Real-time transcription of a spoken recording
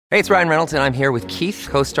Hey, it's Ryan Reynolds, and I'm here with Keith,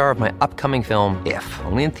 co-star of my upcoming film, If,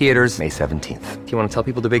 only in theaters May 17th. Do you want to tell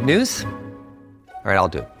people the big news? All right, I'll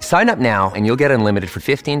do it. Sign up now and you'll get unlimited for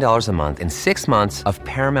 $15 a month and 6 months of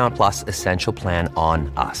Paramount Plus Essential Plan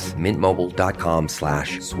on us.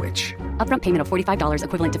 MintMobile.com/switch. Upfront payment of $45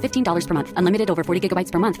 equivalent to $15 per month. Unlimited over 40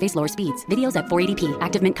 gigabytes per month. Face lower speeds. Videos at 480p.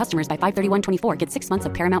 Active Mint customers by 531.24 get 6 months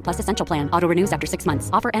of Paramount Plus Essential Plan. Auto renews after 6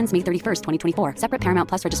 months. Offer ends May 31st, 2024. Separate Paramount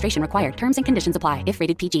Plus registration required. Terms and conditions apply if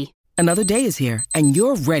rated PG. Another day is here, and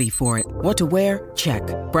you're ready for it. What to wear? Check.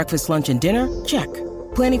 Breakfast, lunch, and dinner? Check.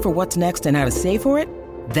 Planning for what's next and how to save for it?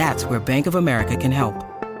 That's where Bank of America can help.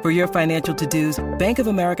 For your financial to-dos, Bank of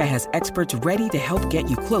America has experts ready to help get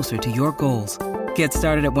you closer to your goals. Get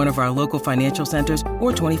started at one of our local financial centers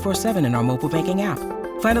or 24/7 in our mobile banking app.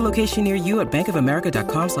 Find a location near you at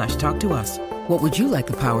bankofamerica.com/talktous. What would you like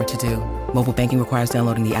the power to do? Mobile banking requires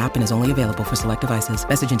downloading the app and is only available for select devices.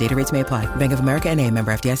 Message and data rates may apply. Bank of America N.A.,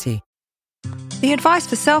 member FDIC. The advice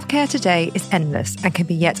for self-care today is endless and can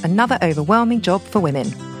be yet another overwhelming job for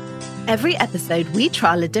women. Every episode, we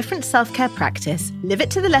trial a different self-care practice, live it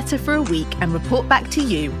to the letter for a week, and report back to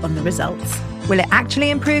you on the results. Will it actually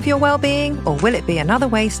improve your well-being, or will it be another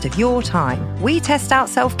waste of your time? We test out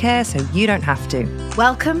self-care so you don't have to.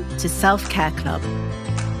 Welcome to Self-Care Club.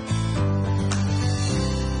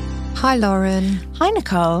 Hi, Lauren. Hi,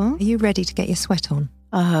 Nicole. Are you ready to get your sweat on?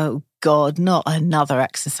 Oh, God, not another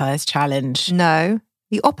exercise challenge. No.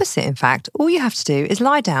 The opposite, in fact. All you have to do is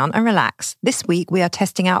lie down and relax. This week, we are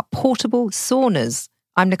testing out portable saunas.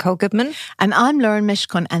 I'm Nicole Goodman. And I'm Lauren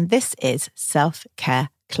Mishkon, and this is Self-Care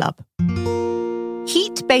Club.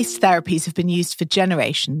 Heat-based therapies have been used for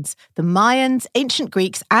generations. The Mayans, ancient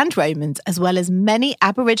Greeks and Romans, as well as many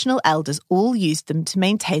Aboriginal elders, all used them to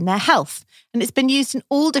maintain their health. And it's been used in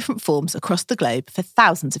all different forms across the globe for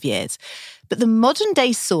thousands of years. But the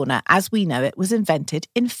modern-day sauna, as we know it, was invented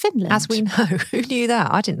in Finland. As we know. Who knew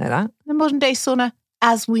that? I didn't know that. The modern-day sauna,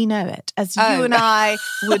 as we know it. As you and I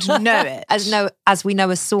would know it. As we know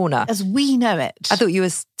a sauna. As we know it. I thought you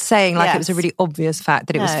were saying it was a really obvious fact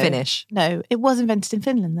that it was Finnish. No, it was invented in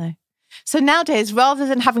Finland, though. So nowadays, rather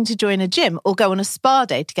than having to join a gym or go on a spa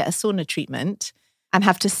day to get a sauna treatment and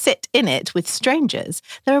have to sit in it with strangers,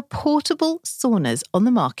 there are portable saunas on the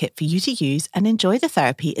market for you to use and enjoy the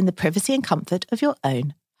therapy in the privacy and comfort of your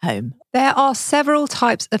own home. There are several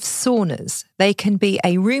types of saunas. They can be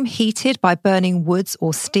a room heated by burning woods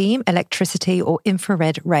or steam, electricity or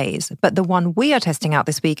infrared rays. But the one we are testing out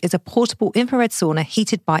this week is a portable infrared sauna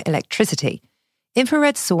heated by electricity.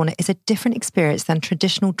 Infrared sauna is a different experience than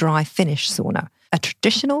traditional dry Finnish sauna. A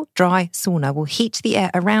traditional dry sauna will heat the air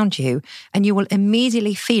around you and you will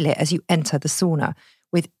immediately feel it as you enter the sauna.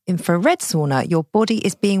 With infrared sauna, your body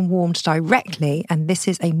is being warmed directly and this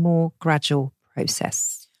is a more gradual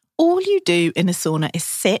process. All you do in a sauna is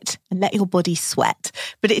sit and let your body sweat,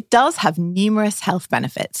 but it does have numerous health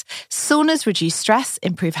benefits. Saunas reduce stress,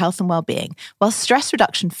 improve health and well-being. While stress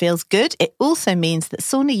reduction feels good, it also means that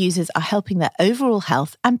sauna users are helping their overall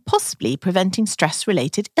health and possibly preventing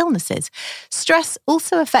stress-related illnesses. Stress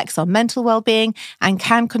also affects our mental well-being and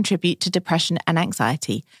can contribute to depression and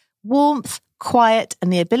anxiety. Warmth, quiet,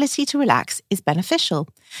 and the ability to relax is beneficial.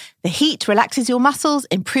 The heat relaxes your muscles,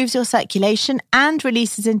 improves your circulation, and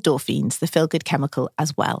releases endorphins, the feel-good chemical,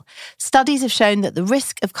 as well. Studies have shown that the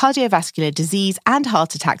risk of cardiovascular disease and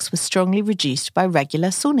heart attacks was strongly reduced by regular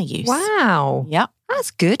sauna use. Wow. Yep.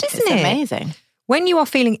 That's good, isn't it? It's amazing. When you are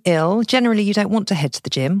feeling ill, generally you don't want to head to the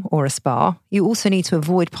gym or a spa. You also need to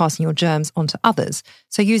avoid passing your germs onto others.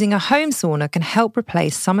 So using a home sauna can help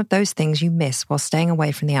replace some of those things you miss while staying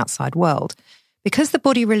away from the outside world. Because the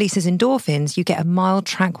body releases endorphins, you get a mild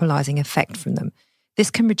tranquilizing effect from them. This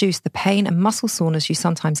can reduce the pain and muscle soreness you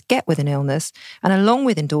sometimes get with an illness. And along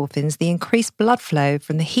with endorphins, the increased blood flow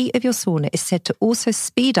from the heat of your sauna is said to also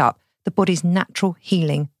speed up the body's natural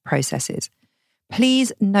healing processes.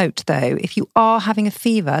 Please note, though, if you are having a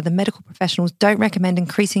fever, the medical professionals don't recommend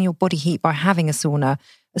increasing your body heat by having a sauna.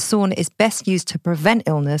 A sauna is best used to prevent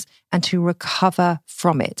illness and to recover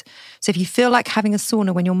from it. So if you feel like having a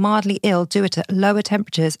sauna when you're mildly ill, do it at lower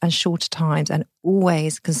temperatures and shorter times, and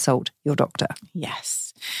always consult your doctor.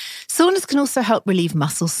 Yes. Saunas can also help relieve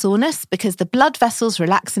muscle soreness because the blood vessels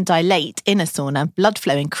relax and dilate in a sauna, blood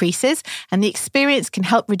flow increases, and the experience can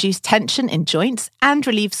help reduce tension in joints and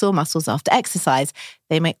relieve sore muscles after exercise.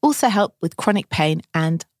 They may also help with chronic pain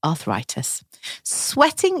and arthritis.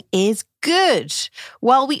 Sweating is good.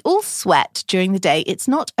 While we all sweat during the day, it's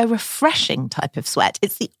not a refreshing type of sweat.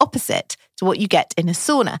 It's the opposite to what you get in a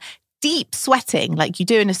sauna. Deep sweating, like you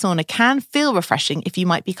do in a sauna, can feel refreshing if you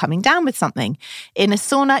might be coming down with something. In a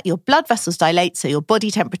sauna, your blood vessels dilate, so your body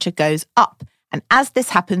temperature goes up. And as this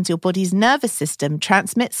happens, your body's nervous system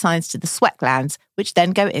transmits signs to the sweat glands, which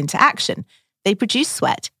then go into action. They produce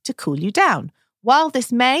sweat to cool you down. While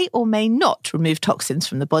this may or may not remove toxins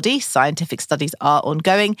from the body, scientific studies are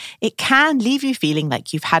ongoing, it can leave you feeling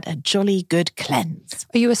like you've had a jolly good cleanse.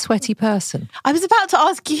 Are you a sweaty person? I was about to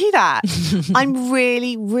ask you that. I'm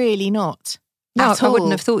really, really not. No, at I all.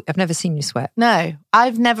 wouldn't have thought. I've never seen you sweat. No,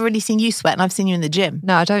 I've never really seen you sweat, and I've seen you in the gym.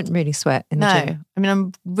 No, I don't really sweat in the No, gym. I mean,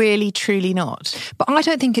 I'm really, truly not. But I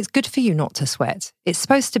don't think it's good for you not to sweat. It's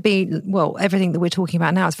supposed to be, well, everything that we're talking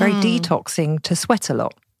about now is very detoxing to sweat a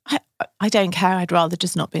lot. I don't care. I'd rather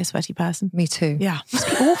just not be a sweaty person. Me too. Yeah. Must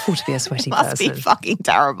be awful to be a sweaty Must person. be fucking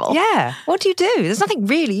terrible. Yeah. What do you do? There's nothing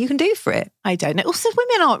really you can do for it. I don't know. Also,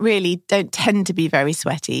 women don't tend to be very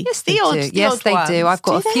sweaty. Yes, they do. Yes, they do. I've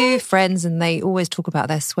got a few friends and they always talk about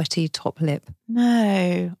their sweaty top lip.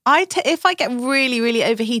 No. If I get really, really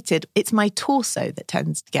overheated, it's my torso that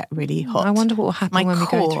tends to get really hot. I wonder what will happen My when we go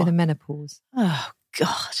core. through the menopause. Oh,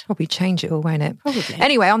 God. Probably change it all, won't it? Probably.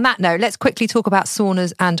 Anyway, on that note, let's quickly talk about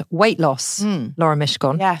saunas and weight loss, Laura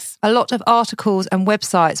Mishcon. Yes. A lot of articles and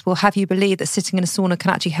websites will have you believe that sitting in a sauna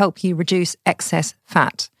can actually help you reduce excess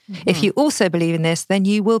fat. If you also believe in this, then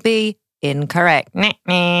you will be incorrect.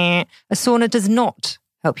 A sauna does not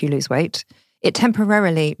help you lose weight. It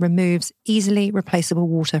temporarily removes easily replaceable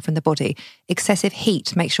water from the body. Excessive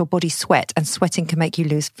heat makes your body sweat, and sweating can make you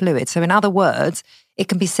lose fluid. So in other words, it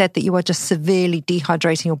can be said that you are just severely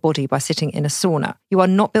dehydrating your body by sitting in a sauna. You are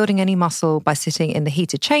not building any muscle by sitting in the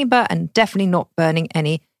heated chamber, and definitely not burning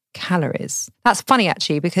any calories. That's funny,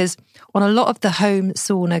 actually, because on a lot of the home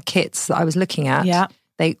sauna kits that I was looking at,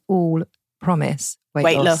 they all promise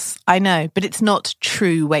weight loss. I know, but it's not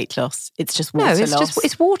true weight loss. It's just water loss.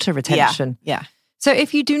 It's water retention. Yeah. So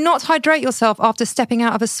if you do not hydrate yourself after stepping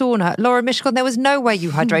out of a sauna, Laura Mishcon, there was no way you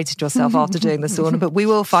hydrated yourself after doing the sauna, but we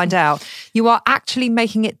will find out. You are actually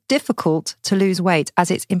making it difficult to lose weight, as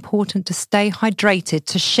it's important to stay hydrated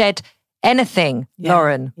to shed anything,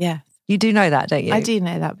 Lauren. Yeah. You do know that, don't you? I do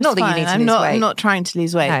know that. Not that you need to lose weight. I'm not trying to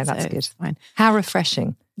lose weight. No, that's good. It's fine. How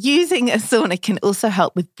refreshing. Using a sauna can also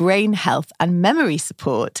help with brain health and memory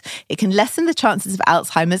support. It can lessen the chances of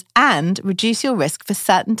Alzheimer's and reduce your risk for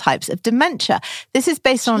certain types of dementia. This is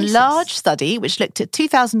based on a large study which looked at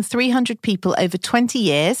 2,300 people over 20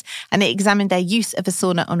 years, and it examined their use of a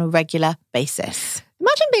sauna on a regular basis.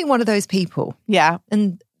 Imagine being one of those people. Yeah.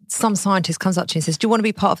 And some scientist comes up to you and says, do you want to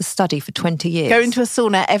be part of a study for 20 years? Go into a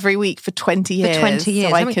sauna every week for 20 years. For 20 years.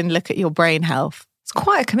 So I can look at your brain health. It's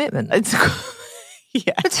quite a commitment.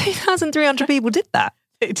 Yeah. But 2,300 people did that.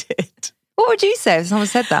 They did. What would you say if someone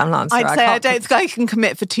said that? I'm sorry, I'd say I can't don't think I can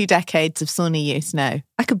commit for 2 decades of sauna use, no.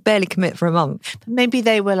 I could barely commit for a month. But maybe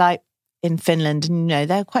they were like in Finland and,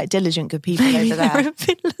 they're quite diligent, good people over there. They're in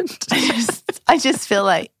Finland. I just feel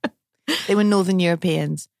like they were Northern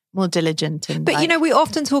Europeans, more diligent. And But, we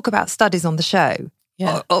often talk about studies on the show.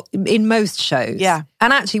 Yeah. In most shows. Yeah.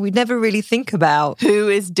 And actually, we never really think about who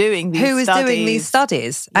is doing these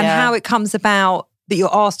studies and how it comes about that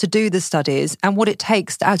you're asked to do the studies and what it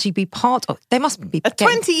takes to actually be part of. They must be a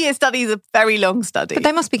 20-year study is a very long study. But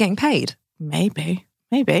they must be getting paid. Maybe.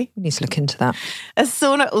 We need to look into that. A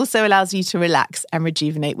sauna also allows you to relax and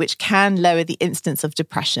rejuvenate, which can lower the incidence of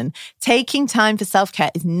depression. Taking time for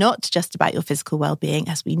self-care is not just about your physical well-being,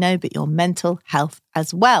 as we know, but your mental health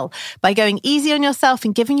as well. By going easy on yourself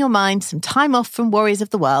and giving your mind some time off from worries of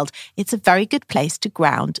the world, it's a very good place to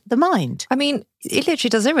ground the mind. I mean, it literally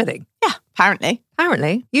does everything. Yeah, apparently.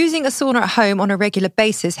 Using a sauna at home on a regular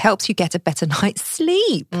basis helps you get a better night's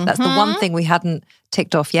sleep. That's the one thing we hadn't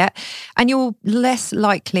ticked off yet. And you'll less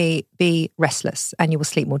likely be restless and you will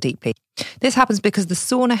sleep more deeply. This happens because the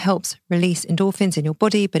sauna helps release endorphins in your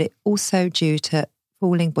body, but it also due to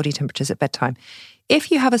falling body temperatures at bedtime.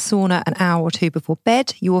 If you have a sauna an hour or two before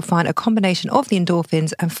bed, you will find a combination of the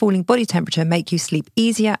endorphins and falling body temperature make you sleep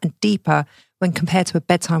easier and deeper when compared to a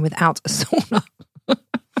bedtime without a sauna.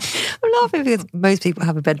 I'm laughing because most people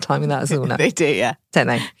have a bedtime without a sauna. They do, yeah. Don't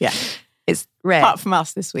they? Yeah. It's rare. Apart from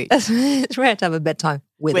us this week. It's rare to have a bedtime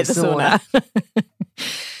with a sauna.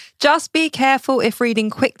 Just be careful if reading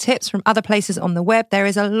quick tips from other places on the web. There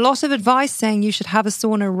is a lot of advice saying you should have a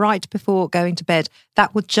sauna right before going to bed.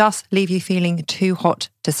 That will just leave you feeling too hot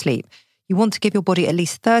to sleep. You want to give your body at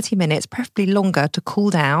least 30 minutes, preferably longer, to cool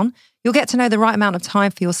down. You'll get to know the right amount of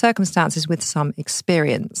time for your circumstances with some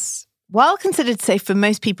experience. While considered safe for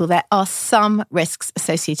most people, there are some risks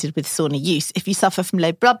associated with sauna use. If you suffer from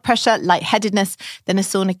low blood pressure, lightheadedness, then a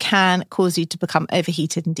sauna can cause you to become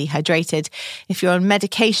overheated and dehydrated. If you're on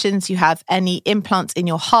medications, you have any implants in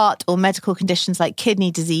your heart or medical conditions like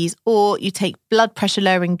kidney disease, or you take blood pressure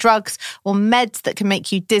lowering drugs or meds that can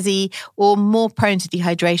make you dizzy or more prone to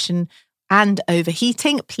dehydration and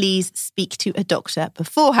overheating, please speak to a doctor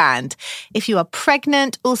beforehand. If you are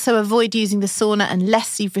pregnant, also avoid using the sauna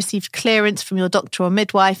unless you've received clearance from your doctor or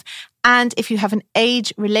midwife. And if you have an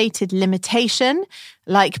age-related limitation,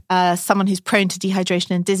 like someone who's prone to dehydration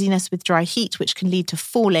and dizziness with dry heat, which can lead to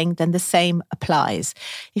falling, then the same applies.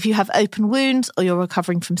 If you have open wounds or you're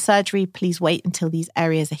recovering from surgery, please wait until these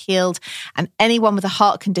areas are healed. And anyone with a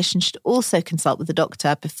heart condition should also consult with a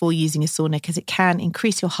doctor before using a sauna because it can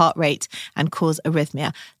increase your heart rate and cause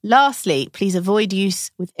arrhythmia. Lastly, please avoid use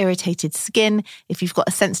with irritated skin if you've got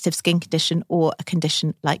a sensitive skin condition or a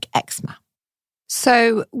condition like eczema.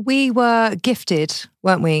 So we were gifted,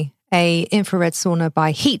 weren't we, a infrared sauna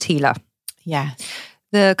by Heat Healer. Yeah.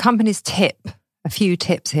 The company's tip, a few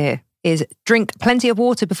tips here, is drink plenty of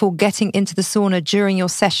water before getting into the sauna during your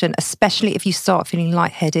session, especially if you start feeling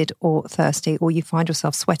lightheaded or thirsty or you find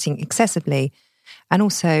yourself sweating excessively. And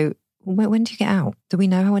also, when do you get out? Do we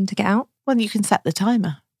know when to get out? Well, you can set the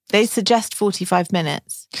timer. They suggest 45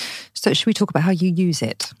 minutes. So should we talk about how you use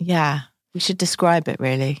it? Yeah, we should describe it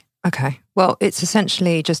really. Okay. Well, it's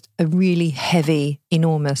essentially just a really heavy,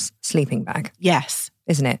 enormous sleeping bag. Yes.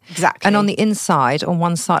 Isn't it? Exactly. And on the inside, on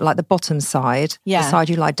one side, like the bottom side, the side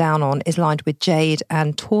you lie down on is lined with jade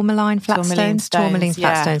and tourmaline flat stones. Tourmaline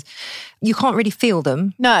flat stones. You can't really feel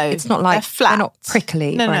them. No. It's not like, they're flat. They're not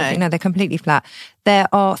prickly No, or anything. No, they're completely flat. There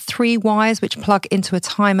are 3 wires which plug into a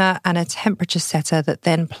timer and a temperature setter that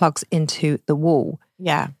then plugs into the wall.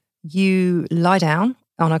 Yeah. You lie down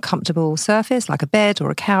on a comfortable surface like a bed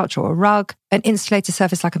or a couch or a rug. An insulated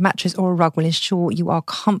surface like a mattress or a rug will ensure you are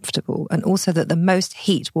comfortable and also that the most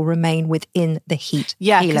heat will remain within the heat.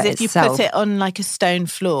 Yeah, because if you put it on like a stone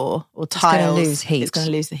floor or tiles, it's going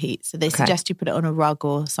to lose the heat. So they suggest you put it on a rug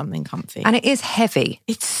or something comfy. And it is heavy.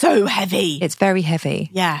 It's so heavy. It's very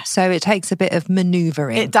heavy. Yeah. So it takes a bit of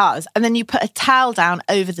manoeuvring. It does. And then you put a towel down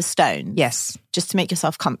over the stone. Yes. Just to make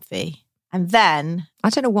yourself comfy. And then... I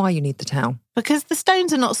don't know why you need the towel. Because the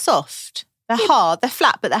stones are not soft. They're hard. They're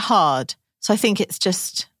flat, but they're hard. So I think it's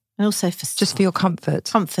just... And also for... Just for your comfort.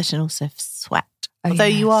 Comfort and also for sweat. Oh, although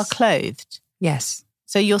you are clothed. Yes.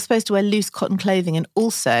 So you're supposed to wear loose cotton clothing and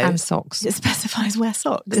also... And socks. It specifies wear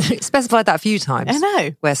socks. It specified that a few times. I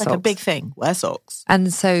know. Wear it's socks. like a big thing. Wear socks.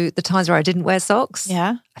 And so the times where I didn't wear socks...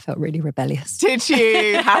 Yeah. I felt really rebellious. Did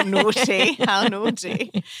you? How naughty. How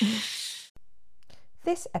naughty.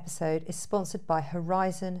 This episode is sponsored by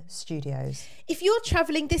Horizon Studios. If you're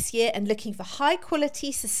travelling this year and looking for high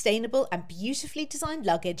quality, sustainable and beautifully designed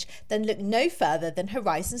luggage, then look no further than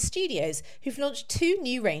Horizon Studios, who've launched 2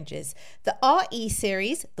 new ranges. The RE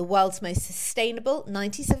series, the world's most sustainable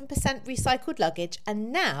 97% recycled luggage,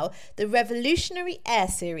 and now the revolutionary Air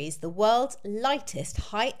series, the world's lightest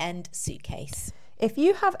high-end suitcase. If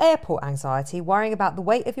you have airport anxiety, worrying about the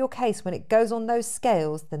weight of your case when it goes on those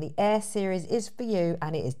scales, then the Air series is for you,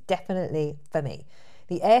 and it is definitely for me.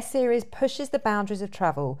 The Air series pushes the boundaries of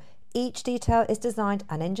travel. Each detail is designed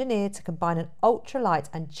and engineered to combine an ultralight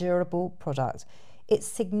and durable product. It's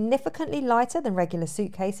significantly lighter than regular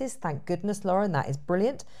suitcases. Thank goodness, Lauren, that is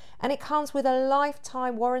brilliant. And it comes with a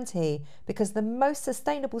lifetime warranty because the most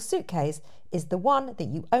sustainable suitcase is the one that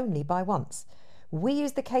you only buy once. We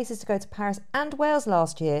used the cases to go to Paris and Wales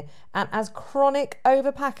last year, and as chronic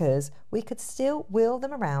overpackers, we could still wheel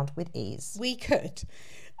them around with ease. We could.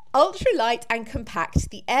 Ultra light and compact,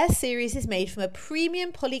 the Air series is made from a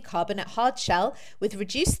premium polycarbonate hard shell with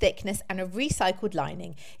reduced thickness and a recycled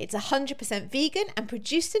lining. It's 100% vegan and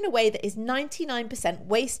produced in a way that is 99%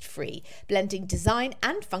 waste-free, blending design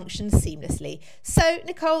and function seamlessly. So,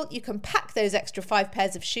 Nicole, you can pack those extra 5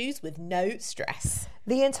 pairs of shoes with no stress.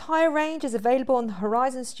 The entire range is available on the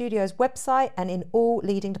Horizon Studios website and in all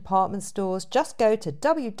leading department stores. Just go to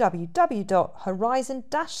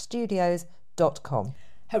www.horizon-studios.com.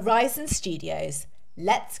 Horizon Studios.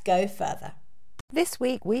 Let's go further. This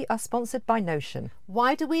week we are sponsored by Notion.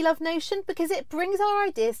 Why do we love Notion? Because it brings our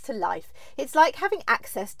ideas to life. It's like having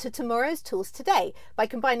access to tomorrow's tools today by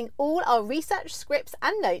combining all our research, scripts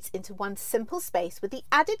and notes into one simple space with the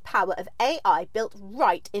added power of AI built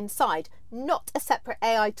right inside, not a separate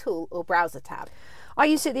AI tool or browser tab. I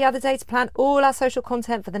used it the other day to plan all our social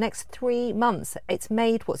content for the next 3 months. It's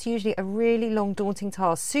made what's usually a really long, daunting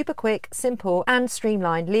task super quick, simple and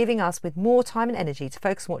streamlined, leaving us with more time and energy to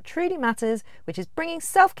focus on what truly matters, which is bringing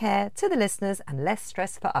self-care to the listeners and less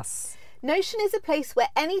stress for us. Notion is a place where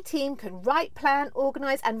any team can write, plan,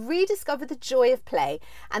 organise and rediscover the joy of play,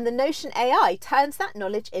 and the Notion AI turns that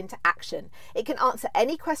knowledge into action. It can answer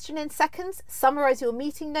any question in seconds, summarise your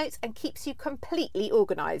meeting notes and keeps you completely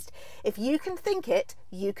organised. If you can think it,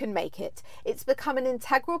 you can make it. It's become an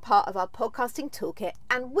integral part of our podcasting toolkit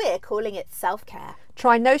and we're calling it self-care.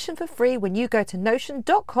 Try Notion for free when you go to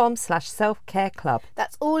notion.com/selfcareclub.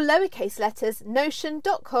 That's all lowercase letters,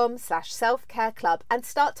 notion.com/selfcareclub, and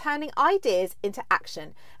start turning ideas into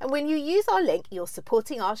action. And when you use our link, you're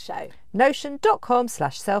supporting our show.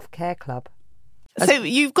 Notion.com/selfcareclub. So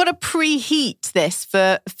you've got to preheat this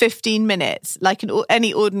for 15 minutes. Like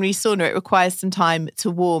any ordinary sauna, it requires some time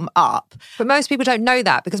to warm up. But most people don't know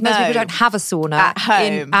that because most people don't have a sauna at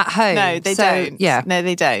home. No, they don't. Yeah. No,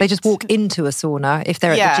 they don't. They just walk into a sauna if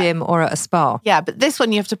they're at the gym or at a spa. Yeah, but this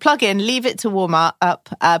one you have to plug in, leave it to warm up,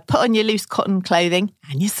 put on your loose cotton clothing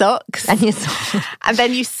and your socks. And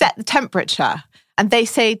then you set the temperature. And they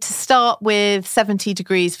say to start with 70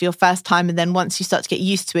 degrees for your first time. And then once you start to get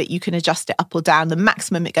used to it, you can adjust it up or down. The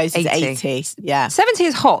maximum it goes is 80. Yeah. 70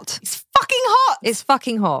 is hot. It's fucking hot. It's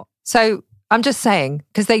fucking hot. So I'm just saying,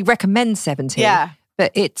 because they recommend 70. Yeah.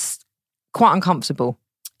 But it's quite uncomfortable.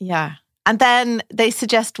 Yeah. And then they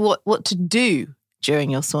suggest what to do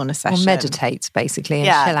during your sauna session. Or meditate, basically,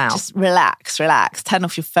 and chill out. Just relax. Turn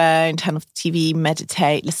off your phone, turn off the TV,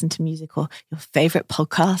 meditate, listen to music or your favourite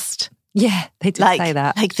podcast. Yeah, they did say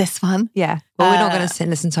that. Like this one. Yeah. Well, we're not going to sit and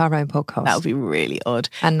listen to our own podcast. That would be really odd.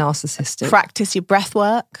 And narcissistic. Practice your breath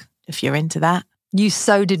work, if you're into that. You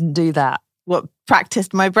so didn't do that. What,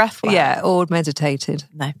 practiced my breath work? Yeah, or meditated.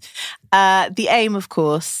 No. The aim, of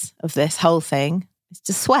course, of this whole thing is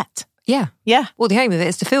to sweat. Yeah. Yeah. Well, the aim of it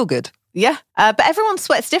is to feel good. Yeah. But everyone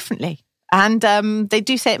sweats differently. And they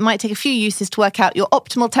do say it might take a few uses to work out your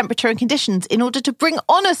optimal temperature and conditions in order to bring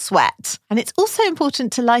on a sweat. And it's also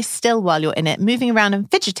important to lie still while you're in it. Moving around and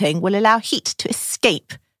fidgeting will allow heat to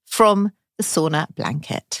escape from the sauna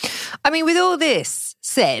blanket. I mean, with all this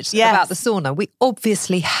said about the sauna, we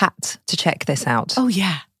obviously had to check this out. Oh,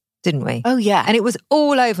 yeah. Didn't we? Oh, yeah. And it was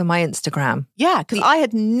all over my Instagram. Yeah, because I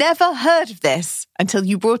had never heard of this until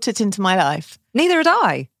you brought it into my life. Neither had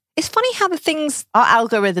I. It's funny how the things... Our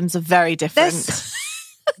algorithms are very different.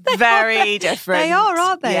 Very different. They are,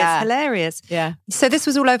 aren't they? Yeah. It's hilarious. Yeah. So this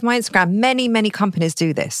was all over my Instagram. Many, many companies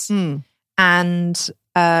do this. And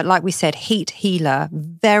like we said, Heat Healer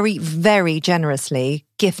very, very generously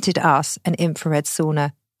gifted us an infrared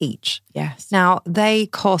sauna each. Yes. Now, they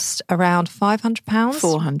cost around £500.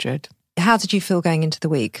 400. How did you feel going into the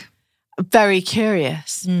week? Very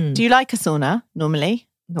curious. Do you like a sauna normally?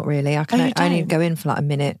 Not really. I can only go in for like a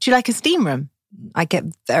minute. Do you like a steam room? I get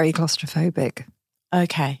very claustrophobic.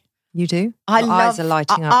 Okay. You do? Eyes are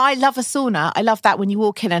lighting up. I love a sauna. I love that when you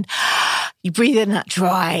walk in and you breathe in that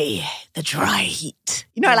the dry heat.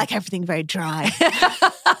 You know, I like everything very dry.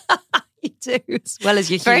 You do, as well as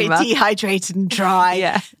your very humour. Dehydrated and dry.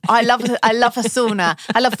 Yeah. I love a sauna.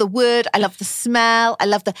 I love the wood. I love the smell. I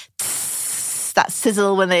love that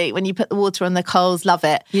sizzle when you put the water on the coals. Love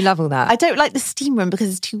it. You love all that. I don't like the steam room because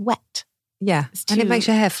it's too wet. Yeah, and it makes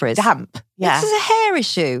your hair frizz. Damp. Yeah. This is a hair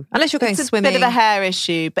issue, unless you're going swimming. It's a bit of a hair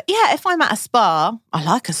issue. But yeah, if I'm at a spa, I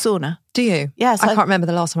like a sauna. Do you? Yes. I can't remember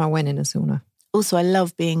the last time I went in a sauna. Also, I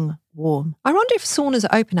love being warm. I wonder if saunas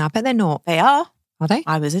are open now. I bet they're not. They are. Are they?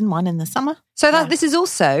 I was in one in the summer. So this is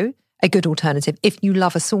also a good alternative if you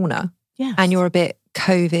love a sauna and you're a bit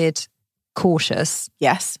COVID cautious.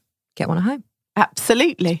 Yes. Get one at home.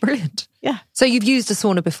 Absolutely. Brilliant. Yeah. So you've used a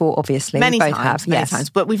sauna before, obviously. Many we both times. have. Many yes. times.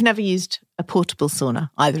 But we've never used a portable sauna,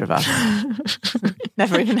 either of us.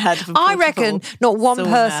 Never even heard of a portable I reckon not one sauna.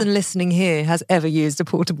 person listening here has ever used a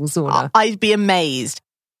portable sauna. I'd be amazed.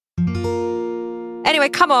 Anyway,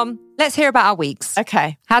 come on. Let's hear about our weeks.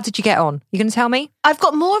 Okay. How did you get on? You going to tell me? I've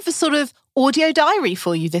got more of a sort of audio diary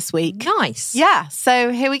for you this week. Nice. Yeah.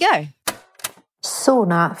 So here we go.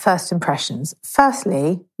 Sauna first impressions.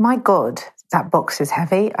 Firstly, my God, that box is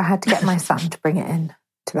heavy. I had to get my son to bring it in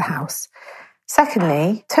to the house.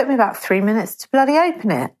 Secondly, it took me about 3 minutes to bloody open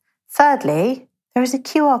it. Thirdly, there is a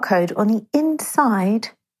QR code on the inside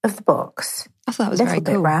of the box. I thought that was a very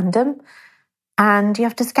little bit cool. random. And you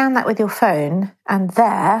have to scan that with your phone. And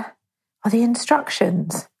there are the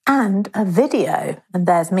instructions and a video. And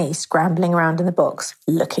there's me scrambling around in the box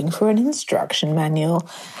looking for an instruction manual.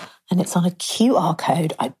 And it's on a QR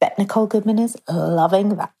code. I bet Nicole Goodman is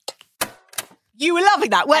loving that. You were loving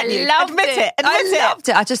that, weren't you? I loved Admit it. I loved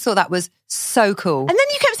it. I just thought that was so cool. And then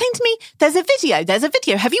you kept saying, saying to me, there's a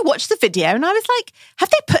video. Have you watched the video? And I was like, have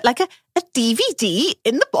they put like a DVD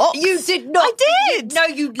in the box? You did not. I did. No,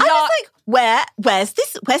 you I was like, where's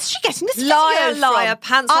this? Where's she getting this video liar, from?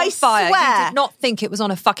 pants on I fire. swear. You did not think it was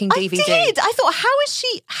on a fucking DVD. I did. I thought,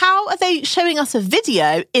 how are they showing us a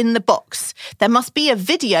video in the box? There must be a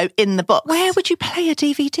video in the box. Where would you play a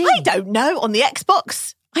DVD? I don't know. On the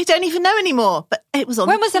Xbox. I don't even know anymore. But it was on.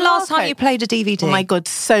 When was the last time you played a DVD? Oh my God,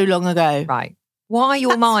 so long ago. Right. Why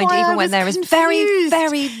your mind, why even I when was there is confused. very,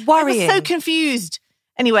 very worrying. I was so confused.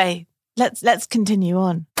 Anyway, let's continue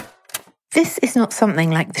on. This is not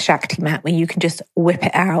something like the Shakti mat where you can just whip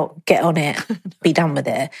it out, get on it, be done with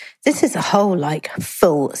it. This is a whole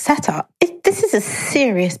full setup. This is a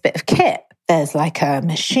serious bit of kit. There's a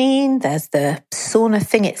machine, there's the sauna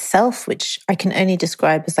thing itself, which I can only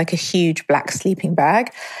describe as a huge black sleeping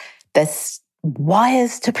bag. There's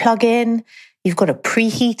wires to plug in. You've got to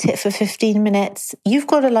preheat it for 15 minutes. You've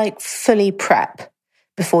got to fully prep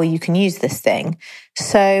before you can use this thing.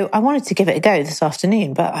 So I wanted to give it a go this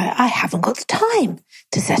afternoon, but I haven't got the time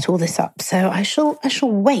to set all this up. So I shall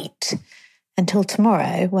wait until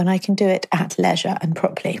tomorrow when I can do it at leisure and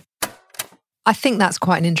properly. I think that's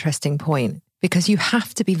quite an interesting point because you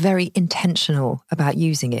have to be very intentional about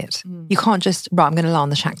using it. You can't just, I'm going to lie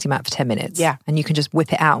on the Shakti mat for 10 minutes. Yeah. And you can just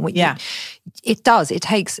whip it out. It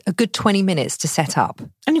takes a good 20 minutes to set up.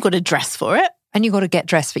 And you've got to dress for it. And you've got to get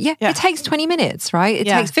dressed for it. Yeah, it takes 20 minutes, right? It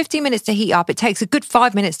takes 15 minutes to heat up. It takes a good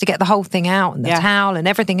 5 minutes to get the whole thing out and the towel and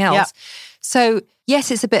everything else. Yeah. So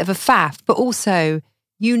yes, it's a bit of a faff, but also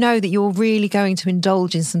you know that you're really going to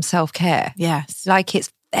indulge in some self-care. Yes.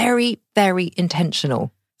 It's very, very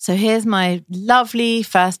intentional. So here's my lovely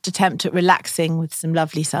first attempt at relaxing with some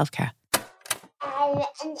lovely self-care.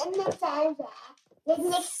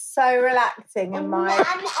 So relaxing in my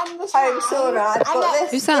home sauna. I've got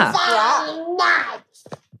this. Who's that?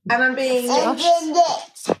 And I'm being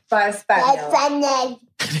licked by a spaniel.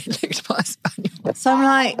 Licked by a spaniel. So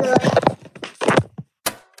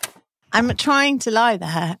I'm trying to lie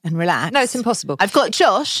there and relax. No, it's impossible. I've got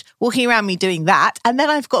Josh walking around me doing that. And then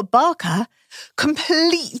I've got Barker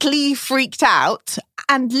completely freaked out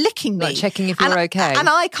and licking me. Checking if you're okay. And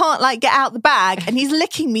I can't get out the bag. And he's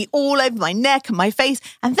licking me all over my neck and my face.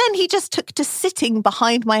 And then he just took to sitting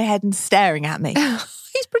behind my head and staring at me.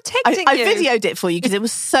 He's protecting I you. videoed it for you because it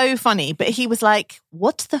was so funny. But he was like,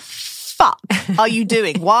 what the fuck are you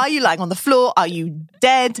doing? Why are you lying on the floor? Are you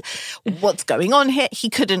dead? What's going on here?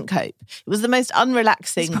 He couldn't cope. It was the most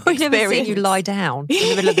unrelaxing experience. I've never seen you lie down in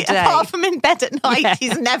the middle of the day. Apart from in bed at night,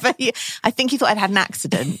 he's never... I think he thought I'd had an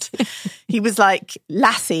accident. He was like,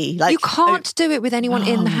 lassie. You can't do it with anyone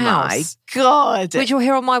in the house. My God. Which you'll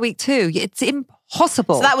hear on My Week too. It's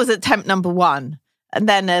impossible. So that was attempt number 1. And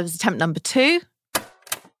then there was attempt number 2.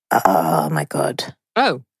 Oh, my God.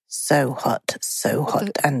 Oh. So hot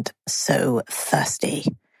and so thirsty.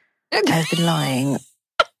 I've been lying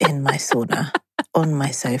in my sauna on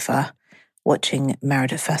my sofa watching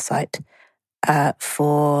Married at First Sight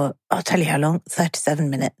for, I'll tell you how long, 37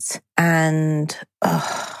 minutes. And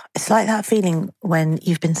it's like that feeling when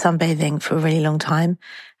you've been sunbathing for a really long time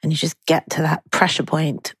and you just get to that pressure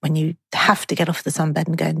point when you have to get off the sunbed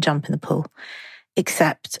and go and jump in the pool.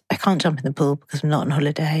 Except I can't jump in the pool because I'm not on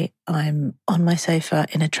holiday. I'm on my sofa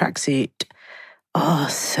in a tracksuit. Oh,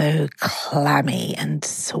 so clammy and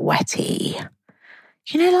sweaty.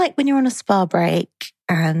 Like when you're on a spa break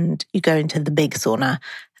and you go into the big sauna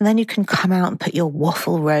and then you can come out and put your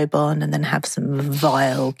waffle robe on and then have some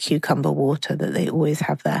vile cucumber water that they always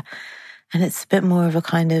have there. And it's a bit more of a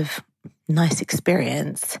kind of nice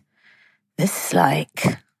experience. This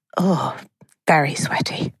is very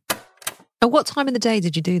sweaty. At what time in the day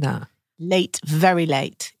did you do that? Late, very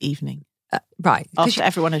late evening. Right. After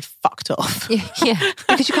everyone had fucked off. Yeah.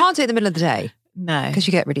 Because you can't do it in the middle of the day. No. Because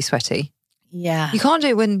you get really sweaty. Yeah. You can't do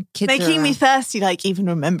it when kids are making me around. thirsty, even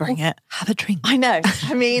remembering it. Have a drink. I know.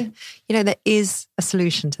 I mean... there is a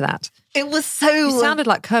solution to that. It was so... You sounded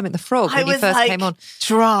like Kermit the Frog when you first came on.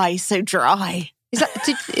 Dry, so dry. Is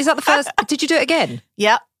that the first... Did you do it again?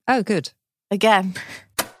 Yeah. Oh, good. Again.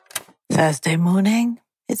 Thursday morning.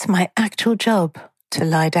 It's my actual job to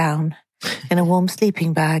lie down in a warm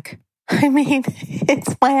sleeping bag. I mean,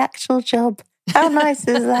 it's my actual job. How nice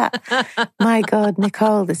is that? My God,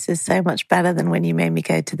 Nicole, this is so much better than when you made me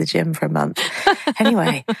go to the gym for a month.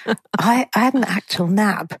 Anyway, I had an actual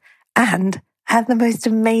nap and had the most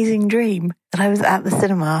amazing dream that I was at the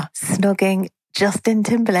cinema snogging Justin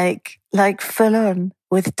Timberlake, full on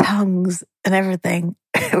with tongues and everything,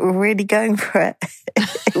 really going for it.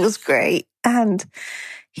 It was great. And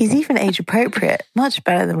He's even age appropriate, much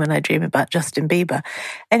better than when I dream about Justin Bieber.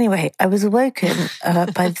 Anyway, I was awoken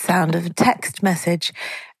by the sound of a text message,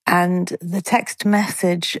 and the text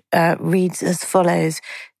message reads as follows.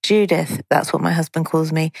 Judith, that's what my husband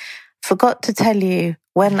calls me, forgot to tell you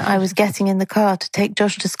when I was getting in the car to take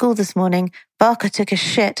Josh to school this morning, Barker took a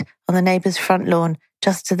shit on the neighbour's front lawn,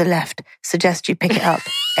 just to the left. Suggest you pick it up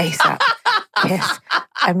ASAP. Kiss.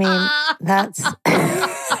 I mean, that's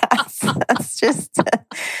just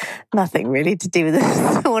nothing really to do with this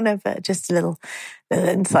sauna, but just a little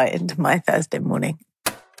insight into my Thursday morning.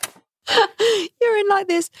 You're in like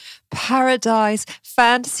this paradise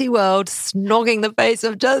fantasy world, snogging the face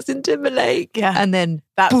of Justin Timberlake. Yeah. And then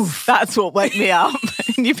that's what woke me up.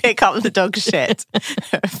 And you pick up the dog shit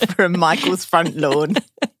from Michael's front lawn.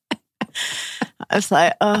 I was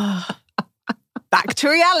like, oh, back to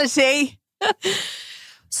reality.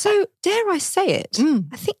 So, dare I say it,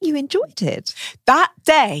 I think you enjoyed it. That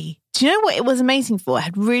day, do you know what it was amazing for? I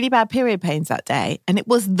had really bad period pains that day, and it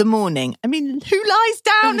was the morning. I mean, who lies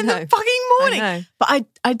down in the fucking morning? But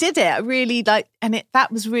I did it. I really and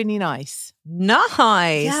that was really nice.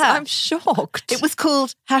 Nice. Yeah. I'm shocked. It was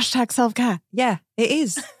called #self-care. Yeah, it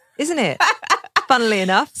is, isn't it? Funnily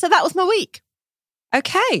enough. So that was my week.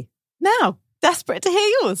 Okay. Now, desperate to hear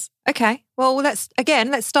yours. Okay. Well, let's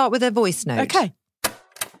start with a voice note. Okay.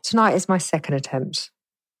 Tonight is my second attempt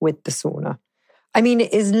with the sauna. I mean,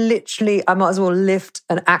 it is literally, I might as well lift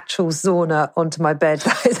an actual sauna onto my bed.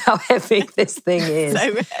 That is how heavy this thing is. So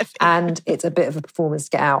heavy. And it's a bit of a performance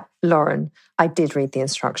to get out. Lauren, I did read the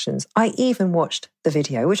instructions. I even watched the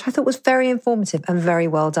video, which I thought was very informative and very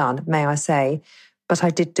well done, may I say. But I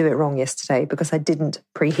did do it wrong yesterday because I didn't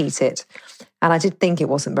preheat it. And I did think it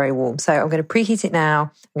wasn't very warm. So I'm going to preheat it now.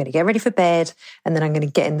 I'm going to get ready for bed. And then I'm going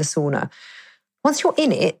to get in the sauna. Once you're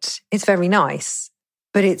in it, it's very nice.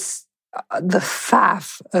 But it's the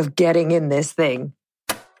faff of getting in this thing.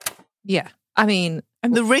 Yeah. I mean...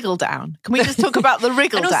 And the wriggle down. Can we just talk about the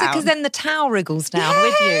wriggle down? And also because then the towel wriggles down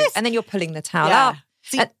with you. And then you're pulling the towel up.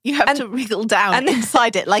 So you have to wriggle down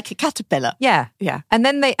inside it like a caterpillar. Yeah. Yeah. And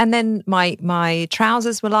then my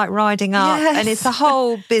trousers were like riding up, and it's a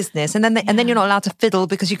whole business. And then you're not allowed to fiddle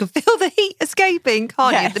because you can feel the heat escaping,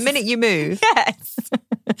 can't you? The minute you move. Yes.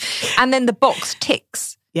 And then the box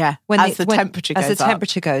ticks. Yeah. As the temperature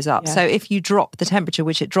goes up. Yeah. So if you drop the temperature,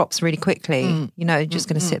 which it drops really quickly, you're just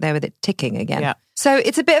going to sit there with it ticking again. Yeah. So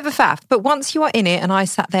it's a bit of a faff. But once you are in it, and I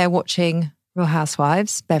sat there watching Real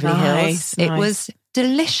Housewives, Beverly Hills, it was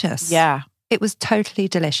delicious. Yeah. It was totally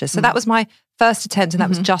delicious. So that was my first attempt, and that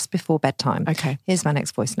was just before bedtime. Okay. Here's my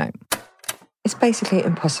next voice note. It's basically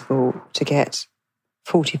impossible to get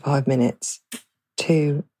 45 minutes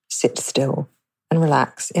to sit still and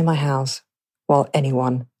relax in my house while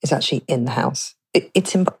anyone is actually in the house.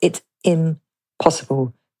 It's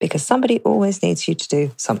impossible because somebody always needs you to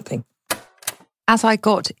do something. As I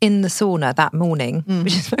got in the sauna that morning,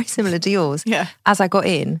 which is very similar to yours, as I got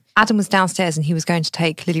in, Adam was downstairs and he was going to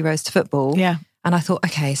take Lily Rose to football. Yeah. And I thought,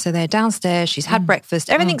 okay, so they're downstairs, she's had breakfast,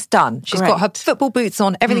 everything's done. She's got her football boots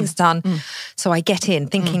on, everything's done. So I get in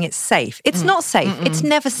thinking it's safe. It's not safe. It's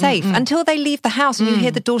never safe until they leave the house and you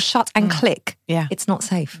hear the door shut and click. Yeah. It's not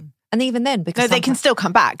safe. And even then, because... No, they can still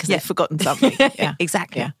come back because they've forgotten something. Yeah.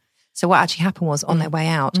 Exactly. Yeah. So what actually happened was on their way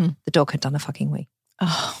out, the dog had done a fucking wee.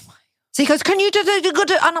 Oh, my. So he goes, can you do?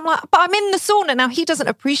 And I'm like, but I'm in the sauna. Now, he doesn't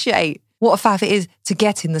appreciate what a faff it is to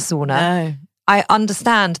get in the sauna. No. I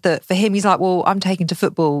understand that for him, he's like, well, I'm taking to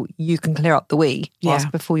football. You can clear up the wee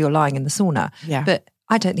before you're lying in the sauna. Yeah. But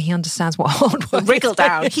I don't think he understands what hard work wriggle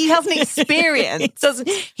down. He hasn't experienced.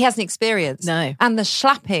 He hasn't experienced. No. And the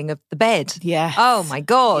slapping of the bed. Yeah. Oh, my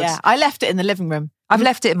God. Yeah. I left it in the living room. I've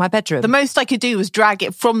left it in my bedroom. The most I could do was drag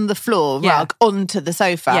it from the floor rug onto the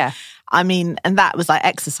sofa. Yeah. I mean, and that was like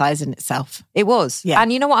exercise in itself. It was. Yeah.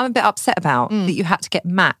 And you know what I'm a bit upset about? That you had to get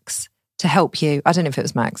Max to help you. I don't know if it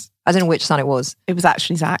was Max. I don't know which son it was. It was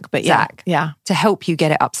actually Zach, but Zach. Yeah. To help you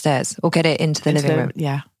get it upstairs or get it into the living room.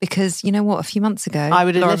 Yeah. Because you know what? A few months ago, I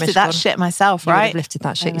would have lifted that shit myself, right? You would have lifted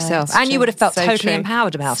that shit yourself. And you would have felt totally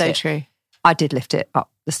empowered about it. So true. I did lift it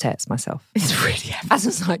up the stairs myself. It's really heavy. As I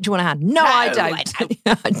was like, do you want a hand? No, I don't.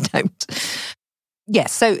 I don't.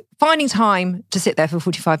 Yes, so finding time to sit there for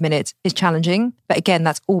 45 minutes is challenging. But again,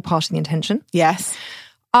 that's all part of the intention. Yes.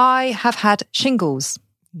 I have had shingles.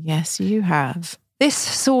 Yes, you have. This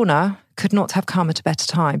sauna could not have come at a better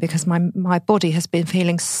time because my body has been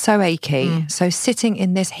feeling so achy. So sitting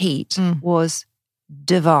in this heat was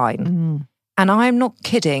divine. And I'm not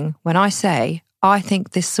kidding when I say I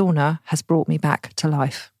think this sauna has brought me back to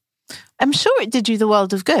life. I'm sure it did you the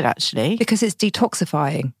world of good, actually. Because it's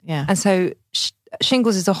detoxifying. Yeah. And so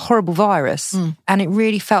shingles is a horrible virus, and it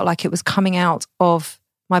really felt like it was coming out of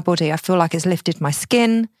my body. I feel like it's lifted my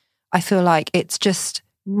skin. I feel like it's just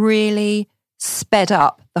really sped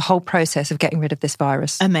up the whole process of getting rid of this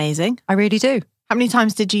virus. Amazing. I really do. How many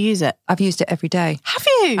times did you use it? I've used it every day. Have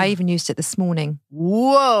you? I even used it this morning.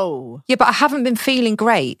 Whoa. Yeah, but I haven't been feeling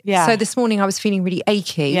great. Yeah. So this morning I was feeling really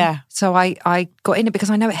achy. Yeah. So I got in it because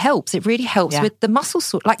I know it helps. It really helps with the muscle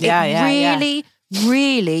sore. Like it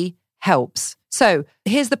really helps. So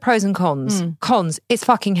here's the pros and cons. Cons, it's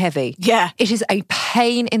fucking heavy. Yeah. It is a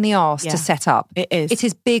pain in the arse to set up. It is. It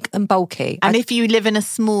is big and bulky. And if you live in a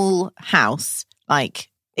small house, like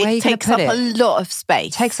it takes up a lot of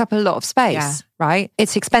space. Takes up a lot of space, right?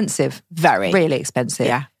 It's expensive. Very. Really expensive.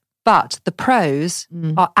 Yeah. But the pros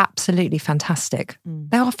are absolutely fantastic.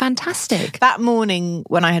 They are fantastic. That morning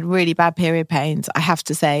when I had really bad period pains, I have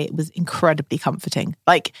to say it was incredibly comforting.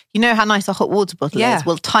 Like, you know how nice a hot water bottle is?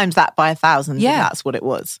 Well, times that by 1,000 and that's what it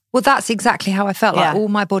was. Well, that's exactly how I felt. Like all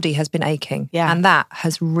my body has been aching. Yeah. And that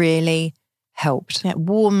has really helped. It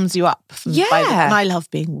warms you up. And I love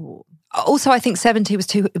being warm. Also, I think 70 was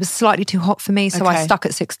slightly too hot for me, so I stuck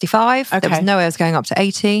at 65. There was no way I was going up to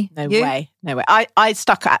 80. No way. I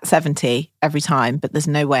stuck at 70 every time, but there's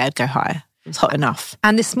no way I'd go higher. It was hot enough.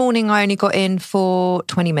 And this morning I only got in for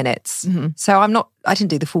 20 minutes. So I didn't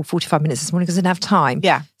do the full 45 minutes this morning because I didn't have time.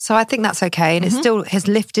 Yeah. So I think that's okay. And it still has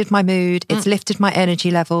lifted my mood. It's lifted my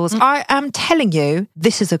energy levels. I am telling you,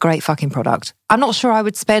 this is a great fucking product. I'm not sure I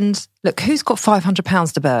would spend, look, who's got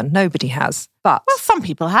 £500 to burn? Nobody has. But well, some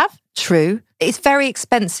people have. True. It's very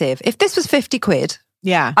expensive. If this was 50 quid,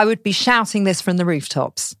 I would be shouting this from the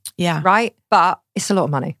rooftops. Yeah. Right? But it's a lot of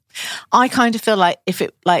money. I kind of feel like if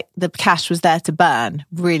it the cash was there to burn,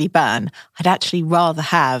 really burn, I'd actually rather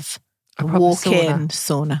have a walk-in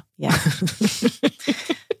sauna. Yeah.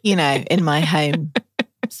 In my home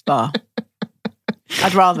spa.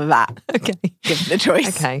 I'd rather that. Okay. Given the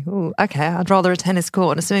choice. Okay. Ooh, okay. I'd rather a tennis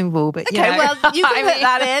court and a swimming pool. But okay, well, you can put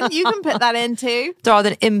that in. You can put that in too. Rather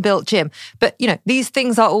than inbuilt gym. But, these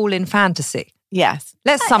things are all in fantasy. Yes.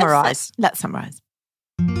 Let's summarise. Let's summarise.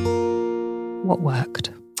 What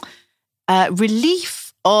worked?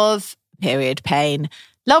 Relief of period pain.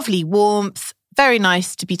 Lovely warmth. Very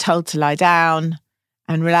nice to be told to lie down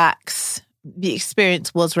and relax. The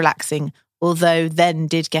experience was relaxing, although then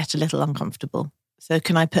did get a little uncomfortable. So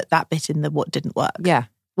can I put that bit in the what didn't work? Yeah.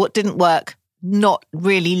 What didn't work, not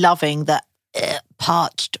really loving the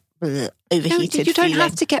parched, overheated you don't feeling.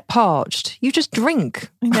 have to get parched. You just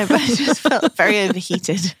drink. No, but I just felt very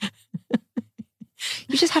overheated.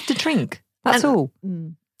 You just have to drink. That's all.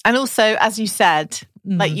 And also, as you said,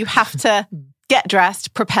 like you have to get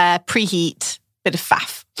dressed, prepare, preheat, bit of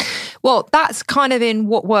faff. Well, that's kind of in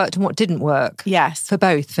what worked and what didn't work. Yes. For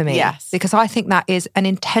both, for me. Yes. Because I think that is an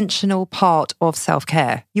intentional part of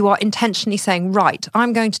self-care. You are intentionally saying, right,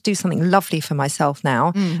 I'm going to do something lovely for myself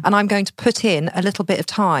now, and I'm going to put in a little bit of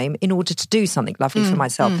time in order to do something lovely for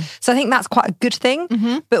myself. So I think that's quite a good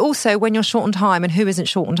thing. But also when you're short on time, and who isn't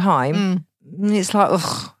short on time, it's like,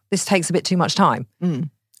 ugh, this takes a bit too much time.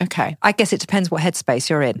 Okay. I guess it depends what headspace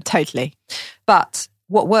you're in. Totally. But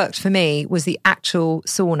what worked for me was the actual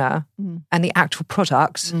sauna and the actual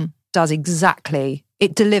product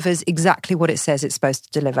it delivers exactly what it says it's supposed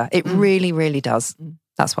to deliver. It really, really does.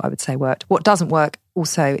 That's what I would say worked. What doesn't work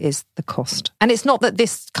also is the cost. And it's not that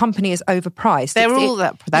this company is overpriced. They're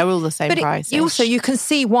all the same price. You can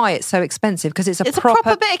see why it's so expensive because it's a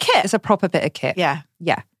proper bit of kit. It's a proper bit of kit. Yeah.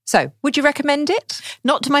 Yeah. So, would you recommend it?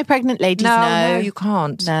 Not to my pregnant ladies, no. No, you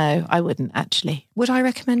can't. No, I wouldn't actually. Would I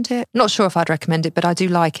recommend it? Not sure if I'd recommend it, but I do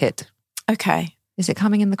like it. Okay. Is it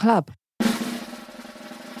coming in the club?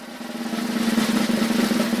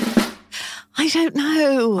 I don't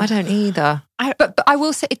know. I don't either. But I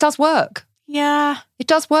will say it does work. Yeah. It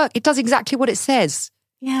does work. It does exactly what it says.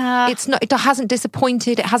 Yeah. It hasn't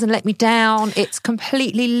disappointed. It hasn't let me down. It's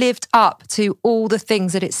completely lived up to all the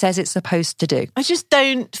things that it says it's supposed to do. I just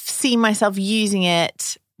don't see myself using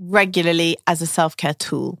it regularly as a self-care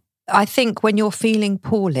tool. I think when you're feeling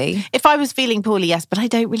poorly... If I was feeling poorly, yes, but I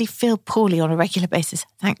don't really feel poorly on a regular basis,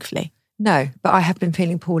 thankfully. No, but I have been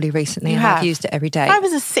feeling poorly recently and I've used it every day. If I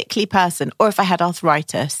was a sickly person, or if I had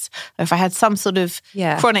arthritis, or if I had some sort of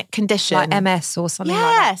chronic condition. Like MS or something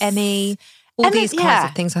like that. ME... All these kinds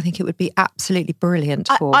of things, I think it would be absolutely brilliant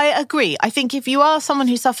for. I agree. I think if you are someone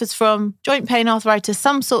who suffers from joint pain, arthritis,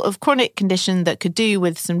 some sort of chronic condition that could do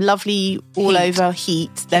with some lovely all-over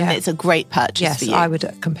heat, then it's a great purchase for you. Yes, I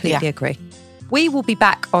would completely agree. We will be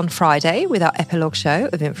back on Friday with our epilogue show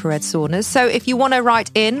of infrared saunas. So if you want to write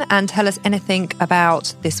in and tell us anything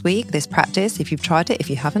about this week, this practice, if you've tried it, if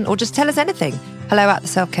you haven't, or just tell us anything,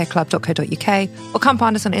 hello@theselfcareclub.co.uk, or come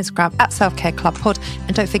find us on Instagram @selfcareclubpod.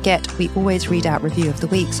 And don't forget, we always read out review of the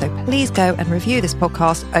week. So please go and review this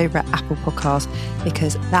podcast over at Apple Podcasts,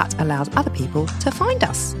 because that allows other people to find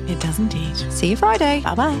us. It does indeed. See you Friday.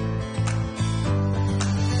 Bye-bye.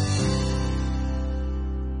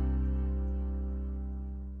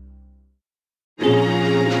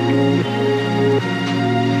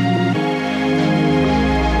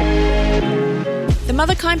 The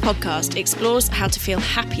Motherkind podcast explores how to feel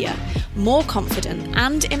happier, more confident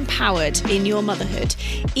and empowered in your motherhood,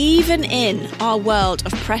 even in our world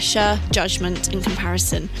of pressure, judgment and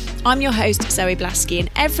comparison. I'm your host, Zoe Blaskey, and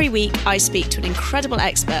every week I speak to an incredible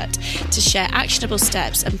expert to share actionable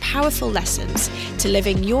steps and powerful lessons to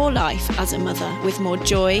living your life as a mother with more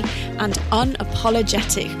joy and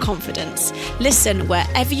unapologetic confidence. Listen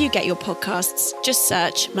wherever you get your podcasts, just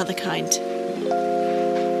search Motherkind.